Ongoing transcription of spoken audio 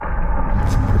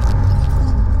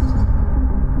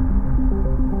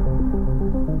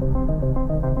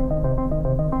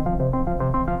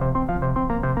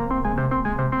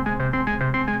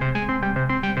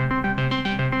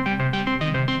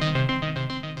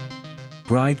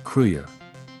Bryd Krooear.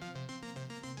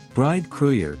 Bryd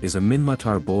Krooear is a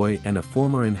Minmatar boy and a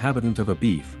former inhabitant of a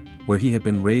beef, where he had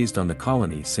been raised on the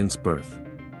colony since birth.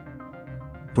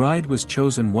 Bryd was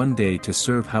chosen one day to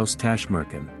serve House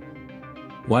Tashmerkin.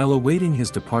 While awaiting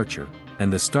his departure,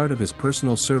 and the start of his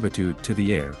personal servitude to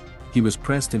the heir, he was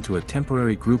pressed into a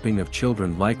temporary grouping of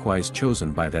children likewise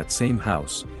chosen by that same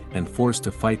house, and forced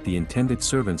to fight the intended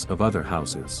servants of other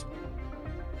houses.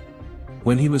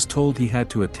 When he was told he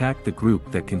had to attack the group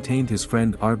that contained his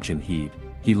friend Arbjan,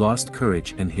 he lost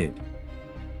courage and hid.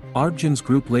 Arbjan's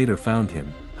group later found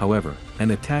him, however,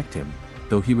 and attacked him,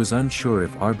 though he was unsure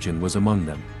if Arbjan was among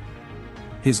them.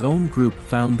 His own group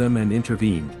found them and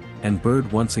intervened, and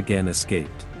Bryd once again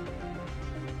escaped.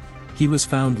 He was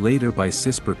found later by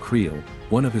Krooear,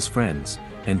 one of his friends,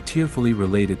 and tearfully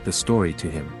related the story to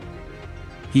him.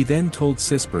 He then told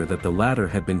Krooear that the latter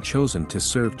had been chosen to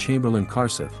serve Chamberlain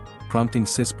Karseth, prompting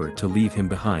Krooear to leave him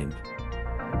behind.